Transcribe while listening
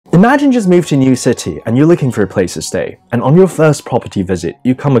Imagine just moved to a new city and you're looking for a place to stay, and on your first property visit,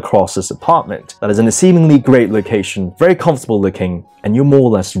 you come across this apartment that is in a seemingly great location, very comfortable looking, and you're more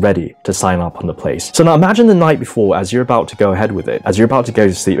or less ready to sign up on the place. So now imagine the night before, as you're about to go ahead with it, as you're about to go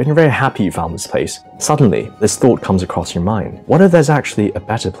to sleep, and you're very happy you found this place. Suddenly, this thought comes across your mind. What if there's actually a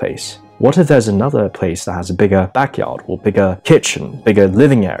better place? What if there's another place that has a bigger backyard or bigger kitchen, bigger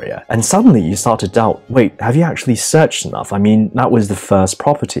living area? And suddenly you start to doubt, wait, have you actually searched enough? I mean, that was the first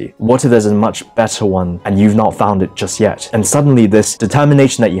property. What if there's a much better one and you've not found it just yet? And suddenly this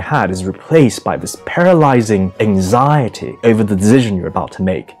determination that you had is replaced by this paralyzing anxiety over the decision you're about to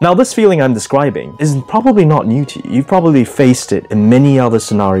make. Now, this feeling I'm describing is probably not new to you. You've probably faced it in many other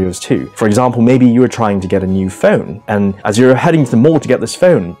scenarios too. For example, maybe you were trying to get a new phone, and as you're heading to the mall to get this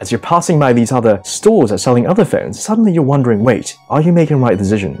phone, as you're passing by these other stores that are selling other phones, suddenly you're wondering, wait, are you making the right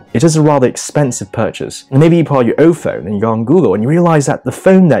decision? It is a rather expensive purchase. And maybe you pull out your old phone and you go on Google and you realize that the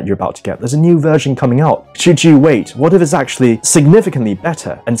phone that you're about to get, there's a new version coming out. Should you wait? What if it's actually significantly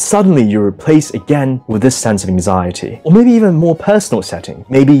better? And suddenly you're replaced again with this sense of anxiety. Or maybe even more personal setting.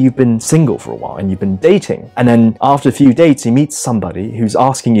 Maybe you've been single for a while and you've been dating, and then after a few dates you meet somebody who's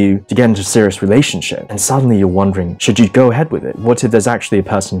asking you to get into a serious relationship, and suddenly you're wondering, should you go ahead with it? What if there's actually a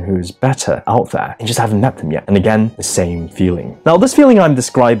person who's better out there and you just haven't met them yet? And again, the same feeling. Now, this feeling I'm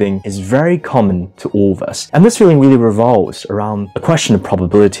describing is very common to all of us, and this feeling really revolves around a question of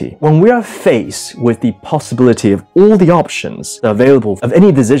probability. When we are faced with the possibility of all the options that are available of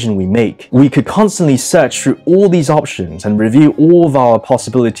any decision we make, we could constantly search through all these options and review all of our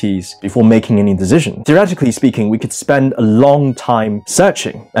possibilities before making any decision. Theoretically speaking, we could spend a long time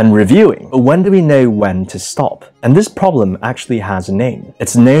searching and reviewing, but when do we know when to stop? And this problem actually has a name.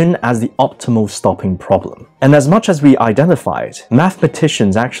 It's known as the optimal stopping problem. And as much as we identify it,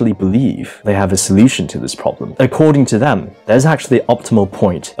 mathematicians actually believe they have a solution to this problem. According to them, there's actually an optimal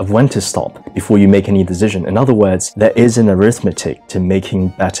point of when to stop before you make any decision. In other words, there is an arithmetic to making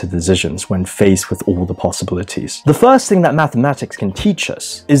better decisions when faced with all the possibilities. The first thing that mathematics can teach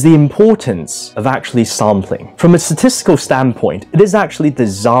us is the importance of actually sampling. From a statistical standpoint, it is actually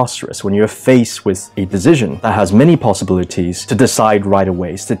disastrous when you're faced with a decision that has many possibilities to decide right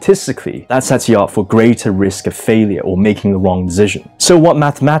away. Statistically, that sets you up for greater risk of failure or making the wrong decision. So what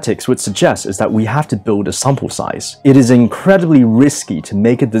mathematics would suggest is that we have to build a sample size. It is incredibly risky to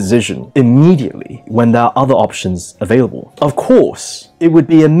make a decision immediately when there are other options available. Of course, it would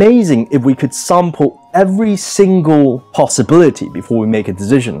be amazing if we could sample every single possibility before we make a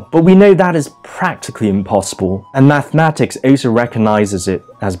decision, but we know that is practically impossible, and mathematics also recognizes it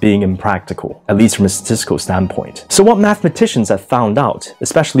as being impractical, at least from a statistical standpoint. So what mathematicians have found out,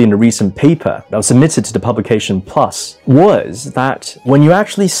 especially in a recent paper that was submitted to the publication PLOS, was that when you're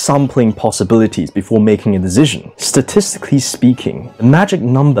actually sampling possibilities before making a decision, statistically speaking, the magic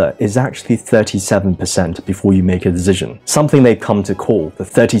number is actually 37% before you make a decision, something they've come to call the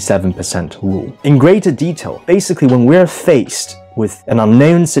 37% rule. In greater detail, basically when we're faced with an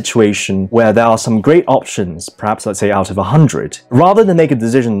unknown situation where there are some great options, perhaps let's say out of 100, rather than make a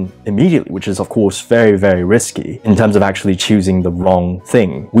decision immediately, which is of course very, very risky in terms of actually choosing the wrong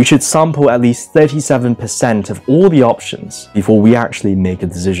thing, we should sample at least 37% of all the options before we actually make a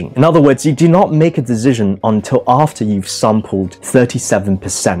decision. In other words, you do not make a decision until after you've sampled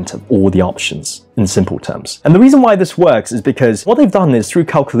 37% of all the options, in simple terms. And the reason why this works is because what they've done is, through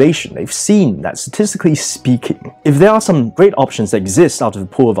calculation, they've seen that statistically speaking, if there are some great options that exist out of a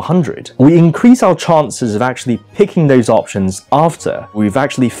pool of 100, we increase our chances of actually picking those options after we've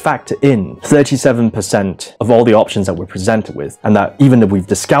actually factored in 37% of all the options that we're presented with, and that even if we've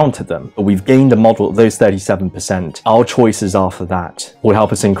discounted them, but we've gained a model of those 37%, our choices after that will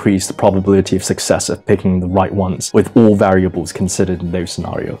help us increase the probability of success of picking the right ones with all variables considered in those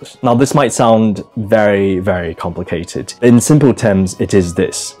scenarios. Now, this might sound very, very complicated. In simple terms, it is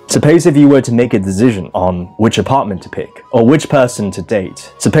this. Suppose if you were to make a decision on which apartment to pick, or which person to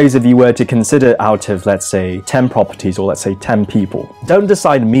date. Suppose if you were to consider out of, let's say, 10 properties, or let's say 10 people. Don't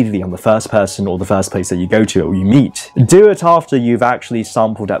decide immediately on the first person or the first place that you go to or you meet. Do it after you've actually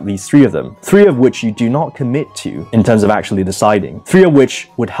sampled at least 3 of them. 3 of which you do not commit to in terms of actually deciding. 3 of which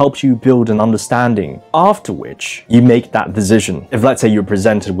would help you build an understanding, after which you make that decision. If let's say you're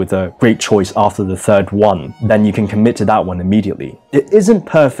presented with a great choice after the 3rd one, then you can commit to that one immediately. It isn't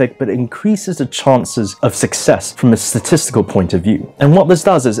perfect perfect, but it increases the chances of success from a statistical point of view. And what this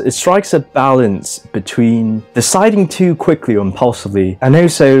does is it strikes a balance between deciding too quickly or impulsively and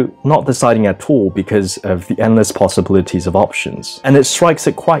also not deciding at all because of the endless possibilities of options. And it strikes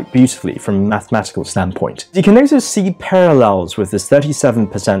it quite beautifully from a mathematical standpoint. You can also see parallels with this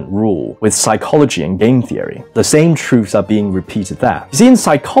 37% rule with psychology and game theory. The same truths are being repeated there. You see, in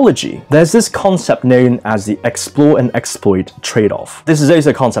psychology, there's this concept known as the explore and exploit trade-off. This is also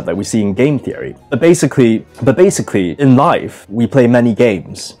a concept that we see in game theory. But basically, in life, we play many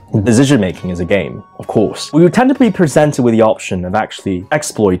games. Decision-making is a game, of course. We would tend to be presented with the option of actually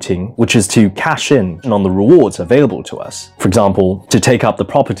exploiting, which is to cash in on the rewards available to us. For example, to take up the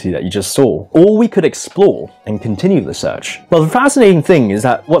property that you just saw. Or we could explore and continue the search. Well, the fascinating thing is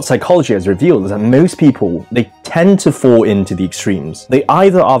that what psychology has revealed is that most people, they tend to fall into the extremes. They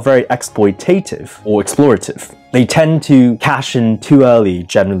either are very exploitative or explorative. They tend to cash in too early,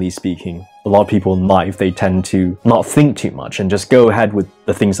 generally speaking. A lot of people in life, they tend to not think too much and just go ahead with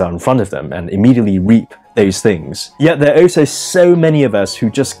the things that are in front of them and immediately reap those things. Yet there are also so many of us who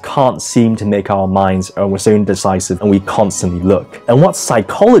just can't seem to make our minds, and we're so indecisive and we constantly look. And what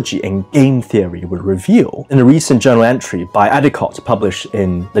psychology and game theory would reveal in a recent journal entry by Adicott published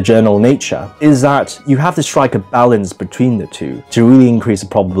in the journal Nature is that you have to strike a balance between the two to really increase the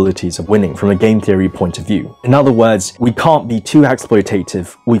probabilities of winning from a game theory point of view. In other words, we can't be too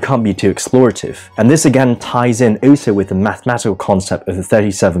exploitative, we can't be too explorative. And this again ties in also with the mathematical concept of the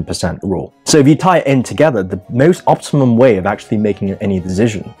 37% rule. So if you tie it in together, the most optimum way of actually making any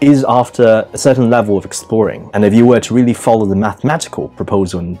decision is after a certain level of exploring. And if you were to really follow the mathematical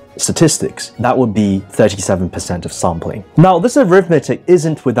proposal in statistics, that would be 37% of sampling. Now, this arithmetic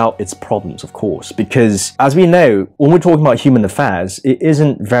isn't without its problems, of course, because as we know, when we're talking about human affairs, it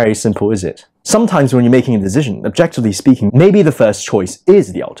isn't very simple, is it? Sometimes when you're making a decision, objectively speaking, maybe the first choice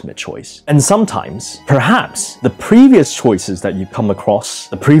is the ultimate choice. And sometimes, perhaps, the previous choices that you come across,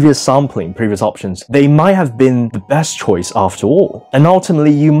 the previous sampling, previous options, they might have been the best choice after all. And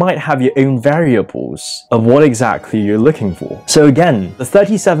ultimately, you might have your own variables of what exactly you're looking for. So again, the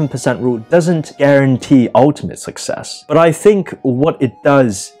 37% rule doesn't guarantee ultimate success. But I think what it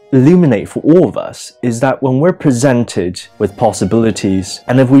does illuminate for all of us is that when we're presented with possibilities,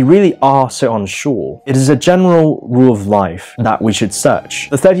 and if we really are so unsure, it is a general rule of life that we should search.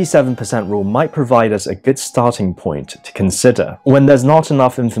 The 37% rule might provide us a good starting point to consider. When there's not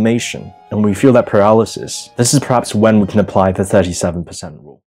enough information and we feel that paralysis, this is perhaps when we can apply the 37% rule.